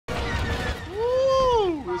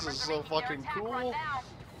This is so fucking cool.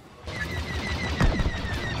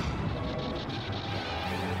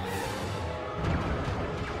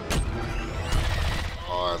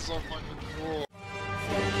 Oh, that's so fucking cool.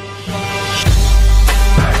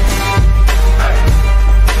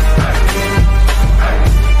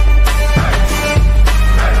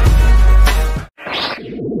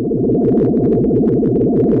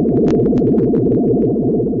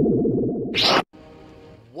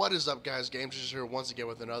 What is up, guys? Games is here once again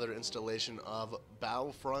with another installation of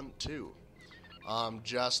Battlefront 2.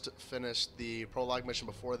 Just finished the prologue mission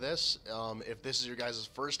before this. If this is your guys'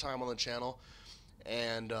 first time on the channel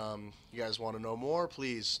and you guys want to know more,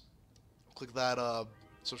 please click that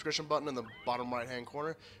subscription button in the bottom right hand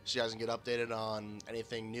corner so you guys can get updated on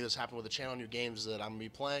anything new that's happening with the channel, new games that I'm going to be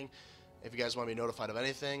playing. If you guys want to be notified of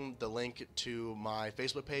anything, the link to my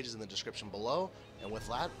Facebook page is in the description below. And with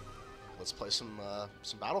that, let's play some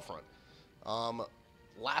Battlefront.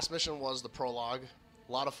 Last mission was the prologue.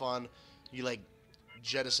 A lot of fun. You like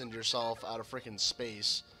jettisoned yourself out of freaking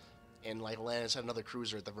space and like landed inside another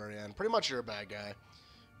cruiser at the very end. Pretty much you're a bad guy.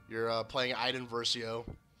 You're playing Iden Versio,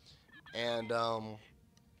 and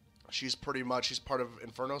she's part of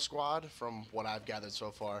Inferno Squad from what I've gathered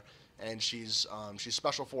so far, and she's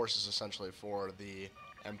special forces essentially for the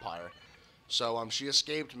Empire. So she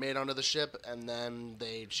escaped, made onto the ship, and then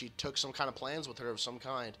she took some kind of plans with her of some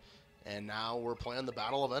kind, and now we're playing the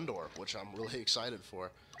Battle of Endor, which I'm really excited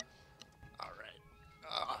for. All right,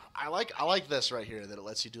 I like this right here, that it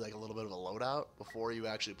lets you do like a little bit of a loadout before you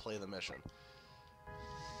actually play the mission.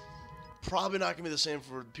 Probably not gonna be the same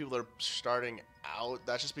for people that are starting out.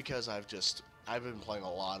 That's just because I've been playing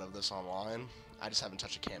a lot of this online. I just haven't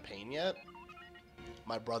touched a campaign yet.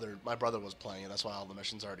 My brother was playing it. That's why all the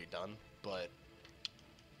missions are already done. But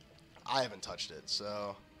I haven't touched it,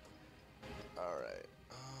 so alright.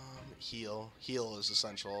 Heal is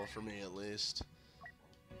essential for me, at least.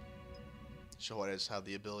 Show I just have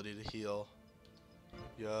the ability to heal.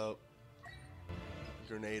 Yup.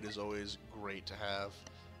 Grenade is always great to have.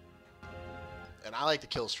 And I like the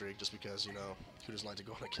kill streak just because, you know, who doesn't like to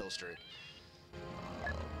go on a kill streak?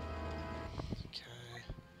 Okay.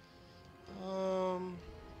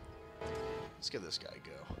 Let's give this guy a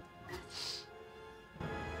go.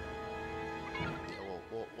 Yeah,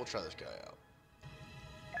 we'll try this guy out.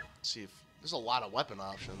 See if there's a lot of weapon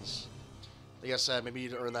options. Like I said, maybe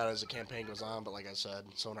you'd earn that as the campaign goes on, but like I said,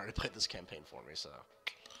 someone already played this campaign for me, so.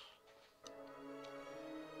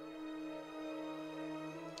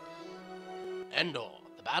 Endor,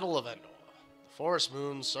 the Battle of Endor. The Forest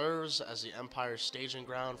Moon serves as the Empire's staging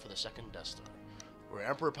ground for the second Death Star, where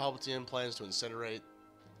Emperor Palpatine plans to incinerate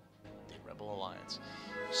the Rebel Alliance.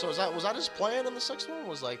 So was that his plan in the sixth one?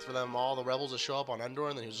 Was like for them all the rebels to show up on Endor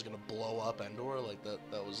and then he was just gonna blow up Endor? Like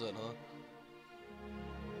that was it, huh?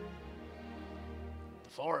 The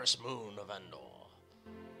Forest Moon of Endor.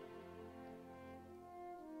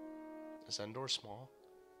 Is Endor small?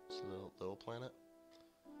 It's a little planet.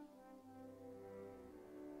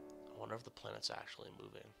 I wonder if the planet's actually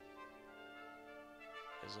moving.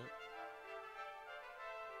 Is it?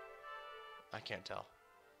 I can't tell.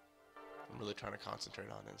 I'm really trying to concentrate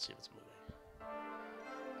on it and see if it's moving.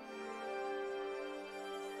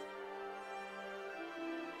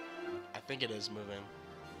 I think it is moving.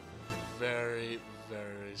 Very,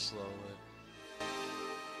 very slowly.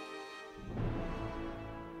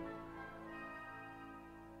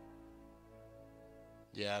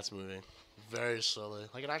 Yeah, it's moving. Very slowly.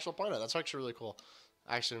 Like an actual planet. That's actually really cool.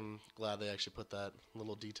 Actually, I'm glad they actually put that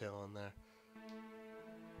little detail in there.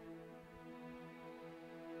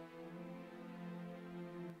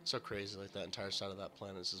 So crazy, like that entire side of that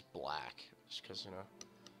planet is just black, just because, you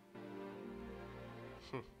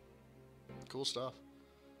know. Cool stuff.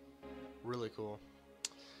 Really cool.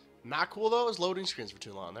 Not cool though is loading screens for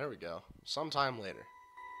too long. There we go. Sometime later.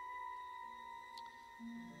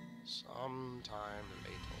 Sometime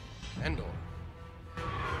later. Endor.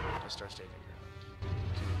 Let's start staging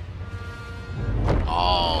ground.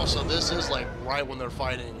 Oh, so this is like right when they're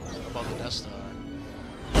fighting above the Death Star.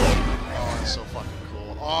 Oh, that's so fucking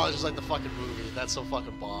cool. Oh, it's just like the fucking movie. That's so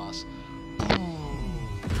fucking boss.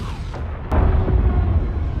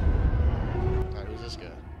 Alright, who's this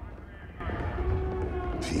guy?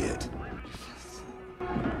 Piet.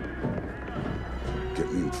 Get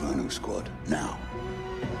me Inferno Squad, now.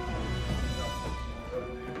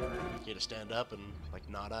 You had to stand up and like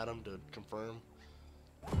nod at him to confirm.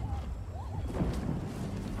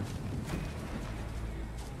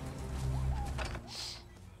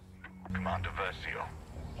 Commander Versio,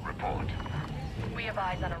 report. We have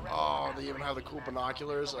eyes on a Oh, they even have the cool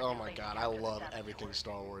binoculars. Oh my god, I love everything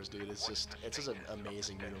Star Wars, dude. It's just an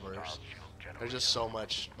amazing universe. There's just so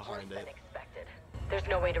much behind it. There's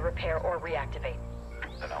no way to repair or reactivate.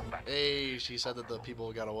 Hey, she said that the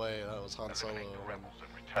people got away. That was Han Solo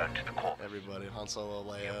and everybody. Han Solo,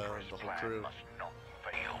 Leia, the whole crew.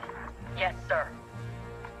 Yes, sir.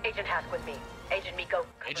 Agent Hask with me. Agent Miko.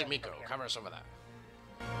 Agent Miko, cover us over that.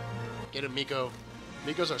 Get him, Miko.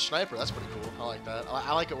 Miko's our sniper. That's pretty cool. I like that.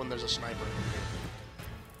 I like it when there's a sniper.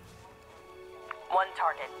 One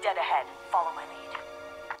target, dead ahead. Follow my lead.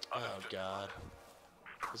 Oh god.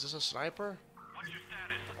 Is this a sniper?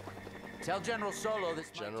 Tell General Solo this.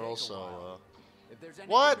 General Solo. What?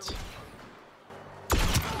 What?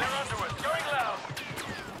 They're under us. Going loud.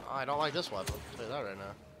 Oh, I don't like this weapon. I'll tell you that right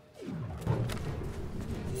now.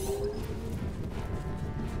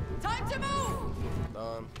 Time to move!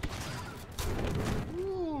 Done.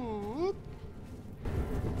 Ooh.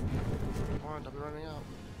 Come on, don't be running out.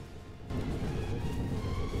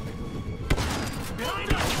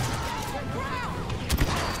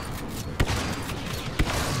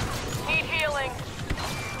 Need healing.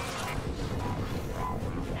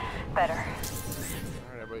 Better.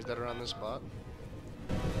 Alright, everybody's dead around this spot.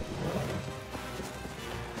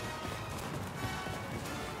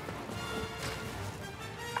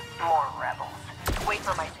 More rebels. Wait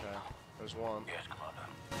for my Okay, there's one. Yes, Commander.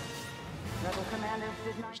 Rebel commanders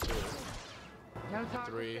did There's not. two. No targets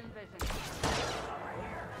Three. in vision.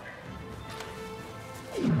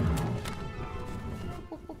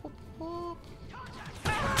 Oh,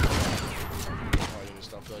 you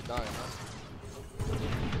just don't feel like dying, huh?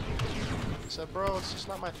 He said, bro, it's just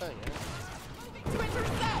not my thing, man.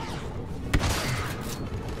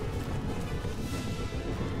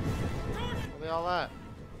 Where they all at?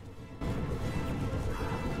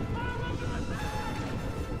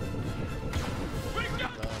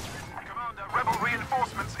 Commander, rebel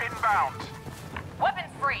reinforcements inbound.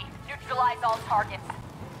 weapons free. Neutralize all targets.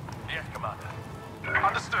 Yes, Commander.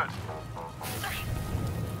 Understood.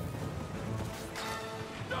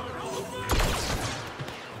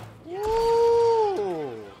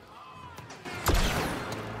 Woo!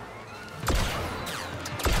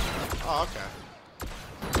 Oh, okay.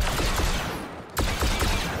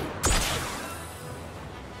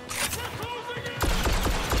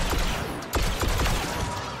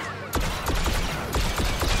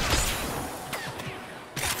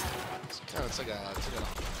 It's like a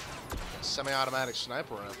semi-automatic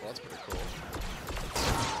sniper rifle. That's pretty cool.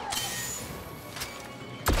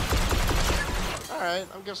 All right,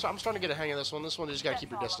 I'm starting to get a hang of this one. This one you just gotta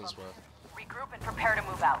keep your distance with. Regroup and prepare to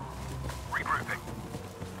move out. Regrouping.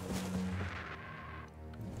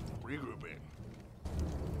 Regrouping.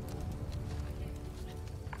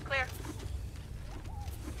 Clear.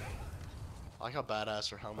 I like how badass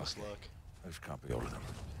her helmets look. Let's copy all of them.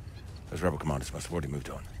 Those rebel commanders must have already moved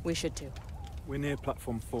on. We should too. We're near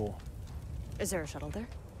platform 4. Is there a shuttle there?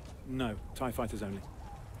 No, TIE fighters only.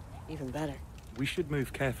 Even better. We should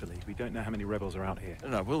move carefully. We don't know how many rebels are out here.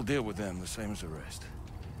 No, we'll deal with them the same as the rest.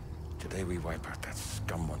 Today we wipe out that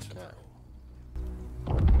scum once and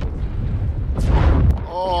for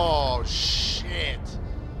all. Oh shit!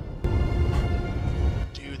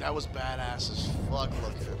 Dude, that was badass as fuck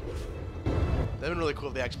looking. That'd been really cool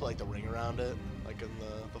if they actually put like the ring around it, like in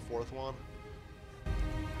the fourth one.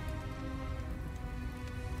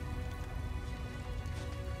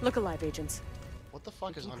 Look alive, agents. What the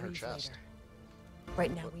fuck is on her Debrief chest? later.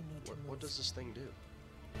 Right now, we need to What move. does this thing do?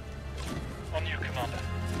 On you, Commander.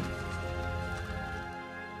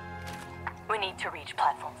 We need to reach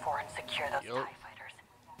platform 4 and secure those Yup. TIE fighters.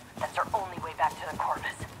 That's our only way back to the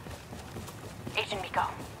Corvus. Agent Miko,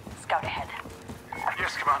 scout ahead.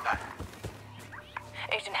 Yes, Commander.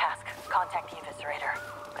 Agent Hask, contact the Eviscerator.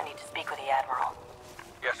 I need to speak with the Admiral.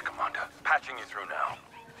 Yes, Commander. Patching you through now.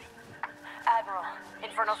 Admiral,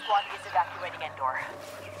 Inferno Squad is evacuating Endor.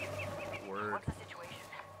 Word. What's the situation?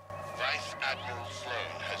 Vice Admiral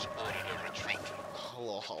Sloan has ordered a retreat.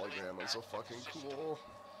 Hello, hologram. That's so fucking cool.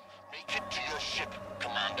 Make it to your ship,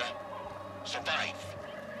 Commander. Survive.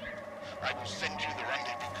 I will send you the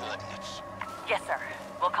rendezvous coordinates. Yes, sir.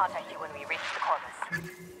 We'll contact you when we reach the Corvus.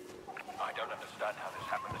 I don't understand how this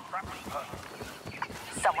happened. The trap was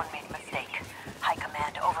perfect. Someone made a mistake. High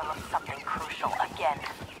Command overlooked something crucial again.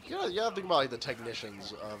 You gotta think about like the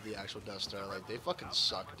technicians of the actual Death Star. Like they fucking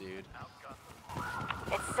suck, dude.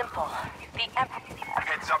 It's simple. The Emperor...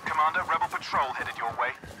 Heads up, Commander. Rebel patrol headed your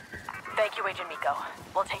way. Thank you, Agent Miko.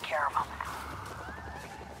 We'll take care of them.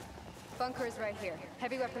 Bunker is right here.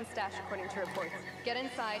 Heavy weapons stash according to reports. Get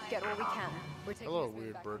inside, get what we can. We're taking Hello, this thing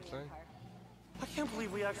weird back bird to the thing. Empire. I can't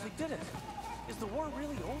believe we actually did it. Is the war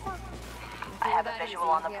really over? I have a visual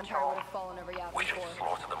on the Empire patrol. would have fallen over Yavin We should before.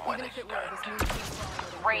 slaughter them where Even they if it were, stand. this means he's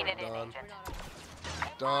stronger than Rein we it in, Done.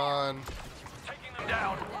 Agent. Done. Taking them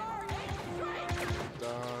down.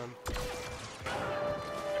 Done.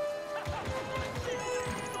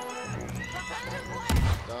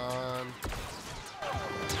 Done.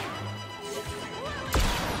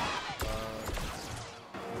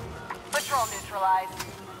 Patrol neutralized.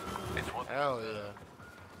 It's what Hell yeah.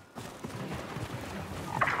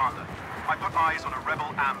 Commander, I've got eyes on a rebel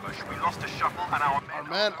ambush. We lost a shuttle and our Our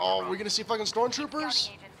men, oh, we're gonna see fucking stormtroopers?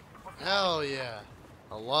 Agent. Hell yeah.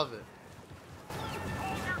 I love it.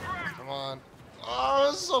 Come on. Oh,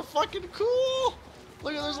 this is so fucking cool.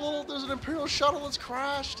 Look at there's an Imperial shuttle that's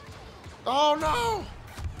crashed. Oh no.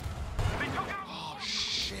 Oh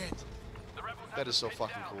shit. That is so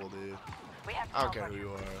fucking cool, dude. We have I don't care cover. who you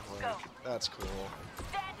are. Like, Go. that's cool.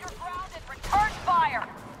 Stand your ground and return fire.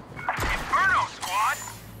 Inferno Squad!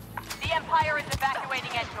 The Empire is evacuating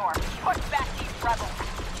Endor. Push back these rebels.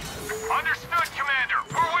 Understood, Commander.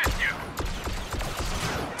 We're with you.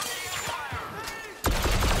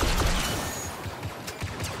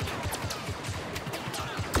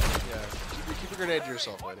 Yeah, keep your grenade to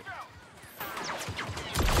yourself, lady.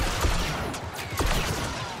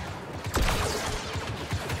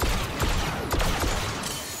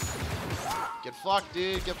 Get fucked,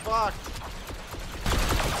 dude. Get fucked.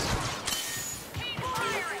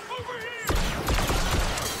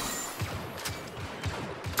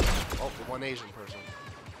 Oh, the one Asian person.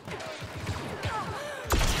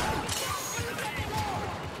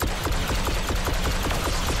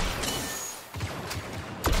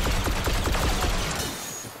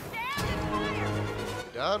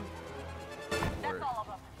 Done? That's all of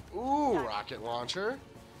them. Ooh, rocket launcher.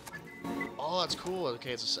 Oh, that's cool.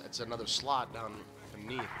 Okay, it's another slot down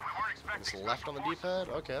beneath. It's left on the D-pad.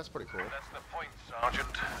 Okay, that's pretty cool. That's the point, Sergeant.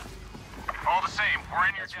 All the same, we're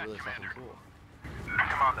in your That's debt, really fucking Commander. cool.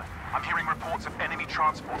 Commander, I'm hearing reports of enemy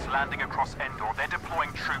transports landing across Endor. They're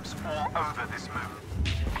deploying troops all over this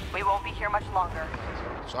move. We won't be here much longer.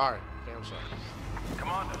 Sorry. Okay, I'm sorry.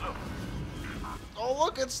 Commander, look. Oh,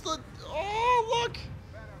 look, it's the... Oh, look!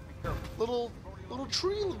 Little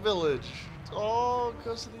tree village. Oh,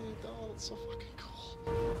 because of the... Oh, that's so fucking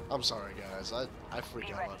cool. I'm sorry, guys. I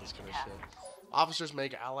freak out about this kind of shit. Officers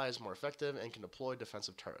make allies more effective and can deploy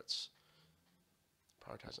defensive turrets.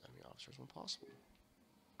 Prioritize enemy officers when possible.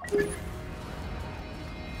 If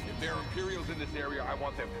there are Imperials in this area, I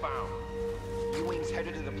want them found. U-Wings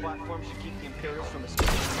headed to the platform should keep the Imperials from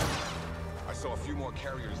escaping. I saw a few more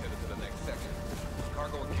carriers headed to the next sector.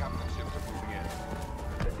 Cargo and captain ships are moving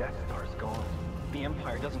in. The Death Star's gone. The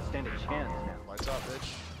Empire doesn't stand a chance now. Lights out,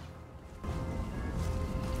 bitch.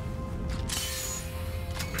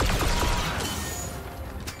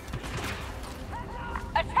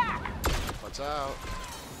 Attack! Lights out.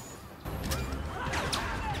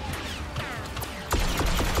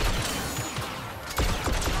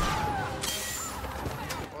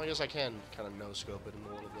 Well, I guess I can kind of no-scope it in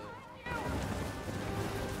a little bit.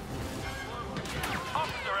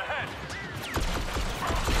 Officer ahead!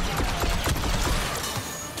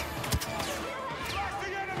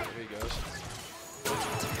 There he goes.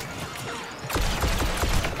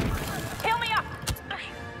 Heal me up!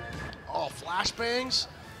 Oh, flashbangs?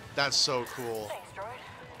 That's so cool. Thanks,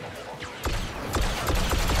 droid.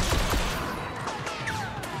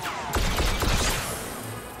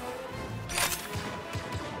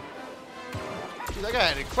 Dude, that guy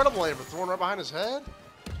had incredible aim for throwing right behind his head.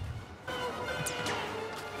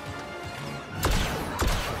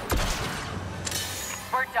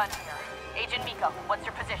 We're done here. Agent Miko, what's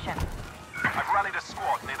your position? I've rallied a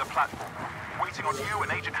squad near the platform. Waiting on you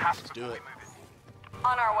and Agent Haskell. Let's do it.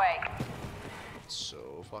 On our way.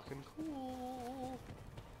 So fucking cool.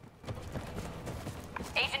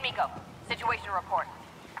 Agent Miko, situation report.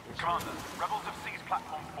 Commander, rebels have seized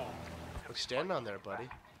platform 4. Look, stand on there, buddy.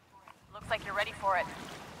 Looks like you're ready for it.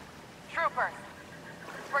 Troopers,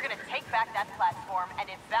 we're gonna take back that platform and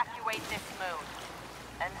evacuate this moon.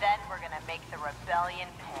 And then we're gonna make the rebellion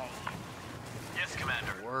pay. Yes,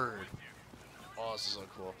 Commander. Word. Oh, this is so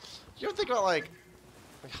cool. You ever think about like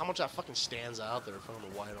how much that fucking stands out there from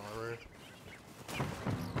the white armor? The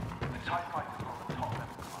TIE fighters are on the top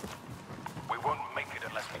level, Commander. We won't make it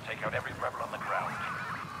unless we take out every rebel on the ground.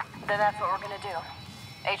 Then that's what we're gonna do.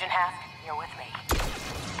 Agent Hask, you're with me.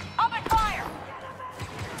 Open fire!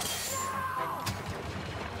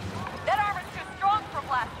 That armor's too strong for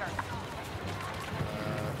blasters.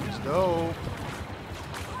 It's dope.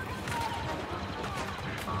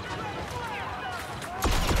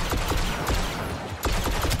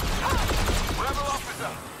 Rebel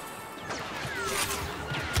officer!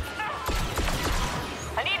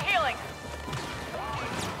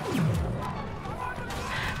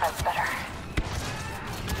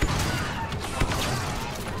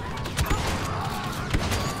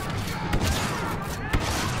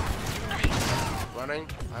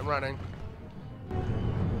 running.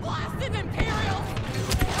 Blasted Imperials!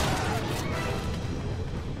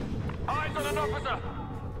 Eyes on an officer!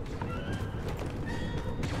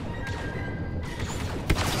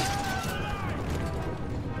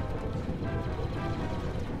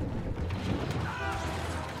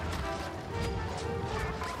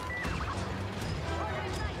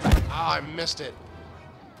 Ah, I missed it.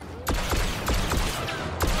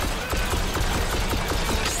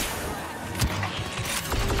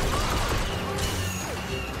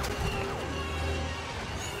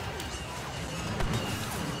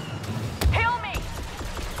 Heal me!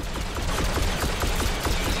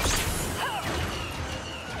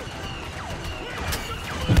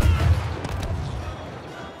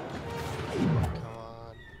 Come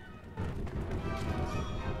on.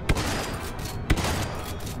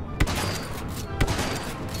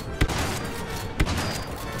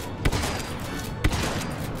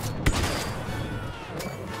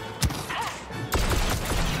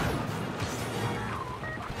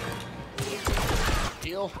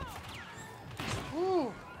 Heal.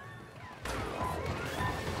 Woo.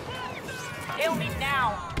 Heal me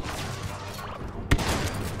now!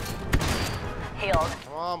 Healed.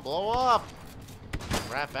 Come on, blow up.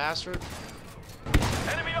 Rat bastard.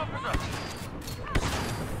 Enemy officer!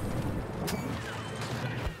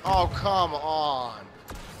 Oh, come on.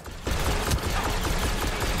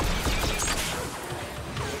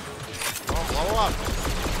 Come on, blow up.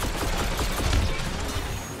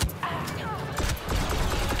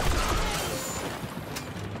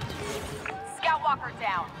 Scout walker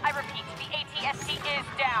down. I repeat, the ATST is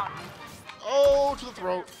down. Oh, to the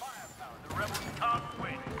throat. The rebels can't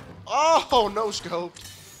win. Oh, no scoped.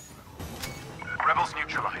 Rebels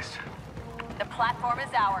neutralized. The platform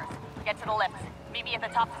is ours. Get to the lift. Meet me at the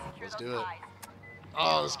top to secure Let's those do it. ties.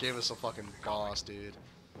 Oh, this game is so fucking boss, dude.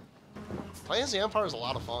 Playing as the Empire is a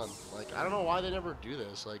lot of fun. Like, I don't know why they never do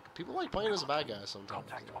this. Like, people like playing as a bad guy sometimes.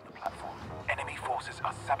 Contact on the platform. Enemy forces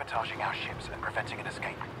are sabotaging our ships and preventing an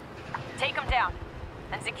escape. Take them down.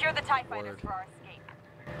 And secure the TIE fighters for our escape.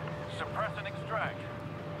 Suppress and extract.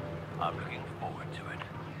 I'm looking forward to it.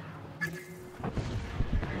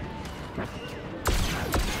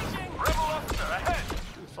 Rebel officer, ahead!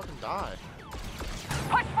 Dude, fucking die.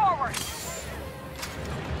 Push forward!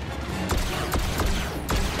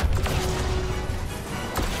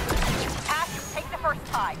 Ash, take the first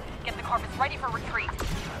tie. Get the carpets ready for retreat.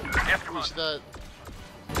 Yes, You see that?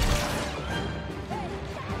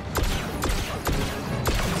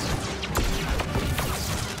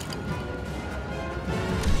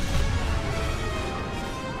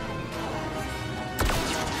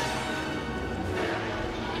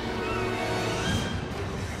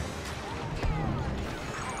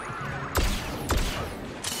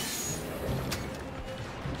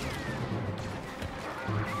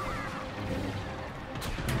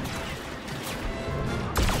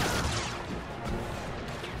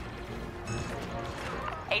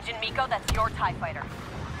 Agent Miko, that's your TIE fighter.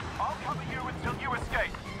 I'll cover you until you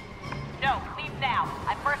escape. No, leave now.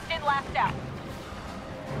 I'm first in, last out.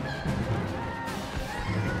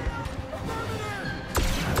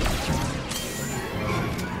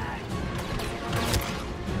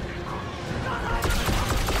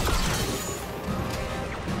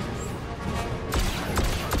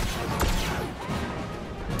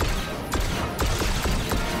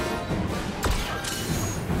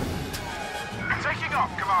 Taking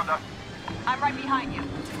off, Commander. I'm right behind you.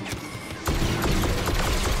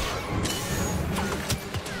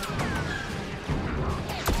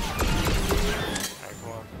 Alright,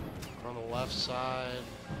 come on. We're on the left side.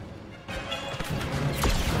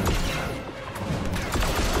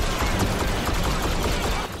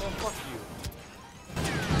 Oh, fuck you.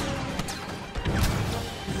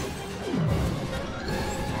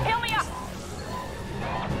 Heal me up!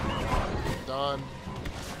 Done.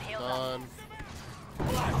 Healed up. Done.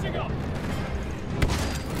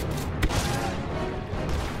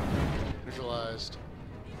 Neutralized.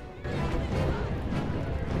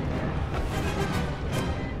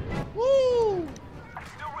 Woo!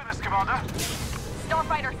 Still with us, Commander?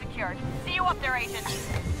 Starfighter secured. See you up there, Agent.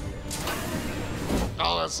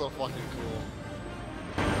 Oh, that's so fucking cool.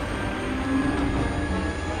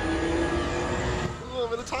 Ooh,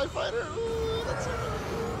 I'm in a TIE fighter. Ooh, that's so cool.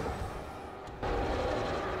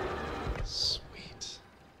 Sweet.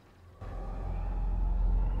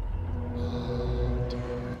 Oh, dude.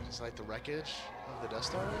 It's like the wreckage of the Death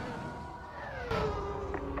Star?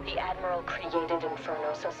 The Admiral created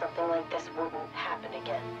Inferno so something like this wouldn't happen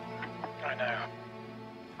again. I know.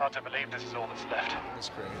 Hard to believe this is all that's left. That's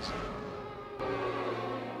crazy.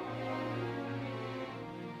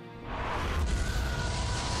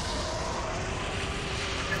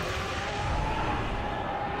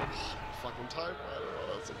 TIE fighter.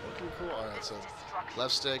 Oh, that's so fucking cool. Alright, so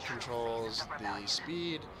left stick controls the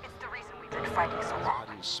speed. It's the reason we've been fighting so How long.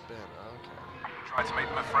 do you spin? Okay. We tried to make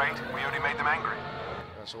them afraid. We only made them angry.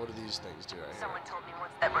 Alright, so what do these things do right here? Someone told me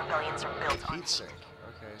once that rebellions are built on Heat sink.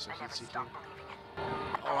 Okay, so I heat never seeking. stopped believing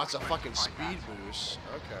it. Oh, that's a fucking speed boost.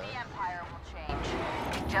 Okay. The Empire will change,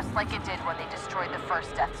 just like it did when they destroyed the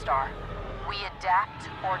first Death Star. We adapt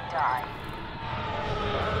or die.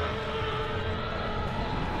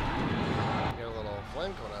 Get a little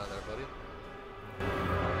flame coming out of there, buddy.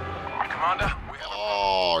 Commander, we have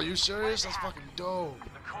Oh, are you serious? That's fucking dope.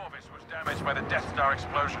 The Corvus was damaged by the Death Star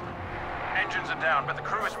explosion. Engines are down, but the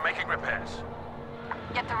crew is making repairs.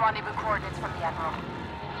 Get the rendezvous coordinates from the Admiral.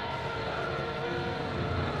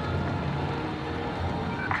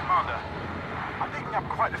 Commander, I'm picking up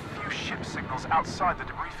quite a few ship signals outside the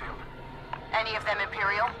debris field. Any of them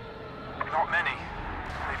Imperial? Not many.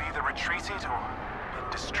 They've either retreated or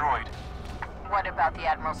been destroyed. What about the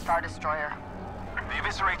Admiral's Star Destroyer? The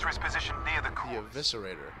Eviscerator is positioned near the The core.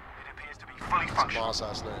 Eviscerator. It appears to be fully It's a functional. boss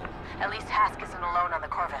ass name. At least Hask isn't alone on the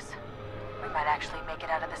Corvus. We might actually make it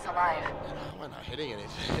out of this alive. And how am I not hitting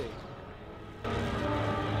anything?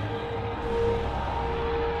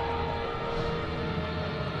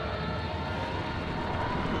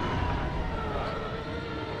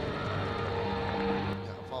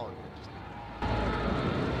 Yeah, I'm following you.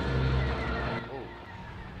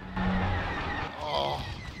 Oh.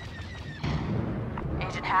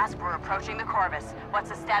 Agent Hask, we're approaching the Corvus. What's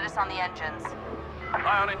the status on the engines?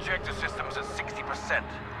 Ion injector systems at 60%.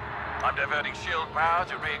 I'm diverting shield power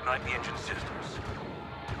to reignite the engine systems.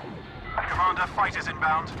 Commander, fighters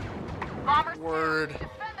inbound. Bombers, Word. defend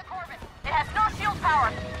the Corvus. It has no shield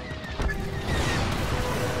power.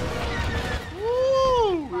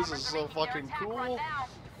 Woo! This Bombers is are so making their fucking attack run cool.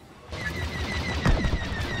 now.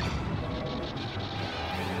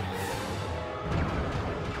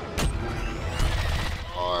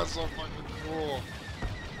 Oh, that's so fucking cool.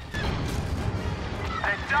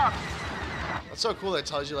 They're done. That's so cool that it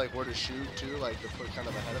tells you like where to shoot too, like to put kind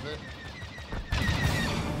of ahead of it.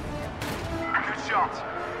 Good shot.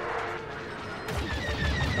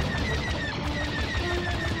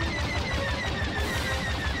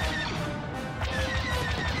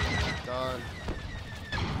 Done.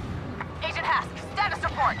 Agent Hask, status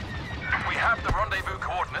report. We have the rendezvous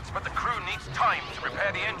coordinates, but the crew needs time to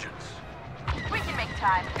repair the engines. We can make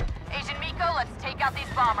time. Agent Miko, let's take out these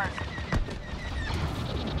bombers.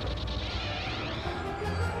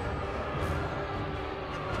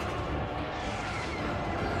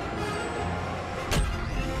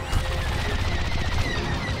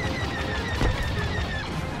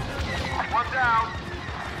 One down.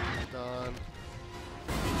 Done.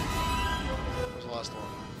 Where's the last one?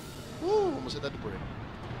 Woo! Almost hit that debris.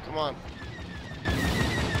 Come on.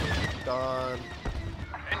 Done.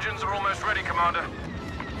 Engines are almost ready, Commander.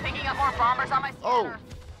 Picking up more bombers on my Oh! scanner.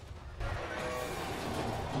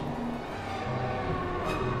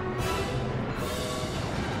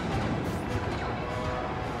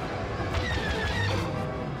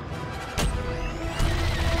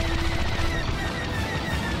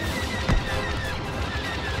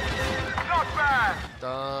 Not bad.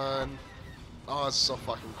 Done. Oh, that's so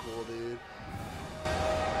fucking cool, dude.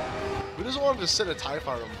 Who doesn't want to just sit in a TIE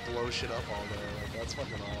fighter and blow shit up all day? Like, that's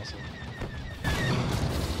fucking awesome.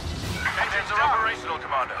 Engines are operational,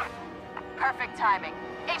 Commander. Perfect timing.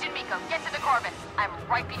 Agent Miko, get to the Corvus. I'm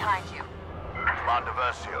right behind you. Commander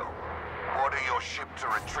Versio, order your ship to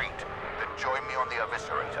retreat, then join me on the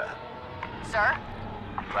Eviscerator. Sir?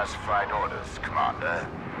 Classified orders, Commander.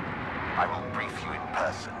 I will brief you in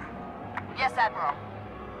person. Yes, Admiral.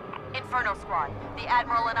 Inferno Squad, the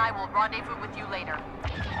Admiral and I will rendezvous with you later.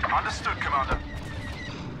 Understood, Commander.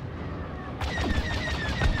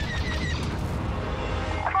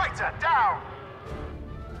 Fighter down.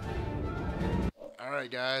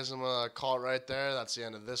 Alright, guys, I'm gonna call it right there. That's the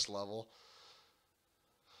end of this level.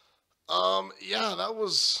 Yeah, that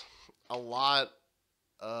was a lot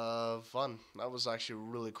of fun. That was actually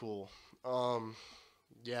really cool.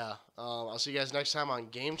 Yeah, I'll see you guys next time on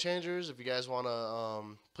Game Changers. If you guys want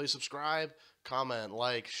to, please subscribe, comment,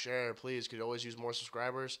 like, share, please. Could always use more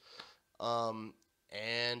subscribers. And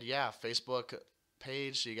yeah, Facebook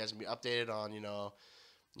page so you guys can be updated on,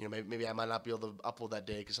 maybe I might not be able to upload that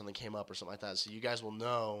day because something came up or something like that. So you guys will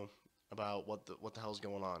know about what the hell's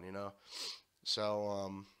going on,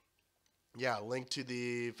 So, yeah, link to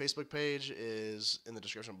the Facebook page is in the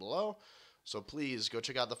description below. So please go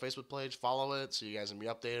check out the Facebook page, follow it, so you guys can be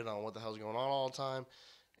updated on what the hell's going on all the time.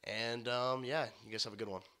 And, yeah, you guys have a good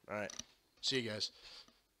one. All right. See you guys.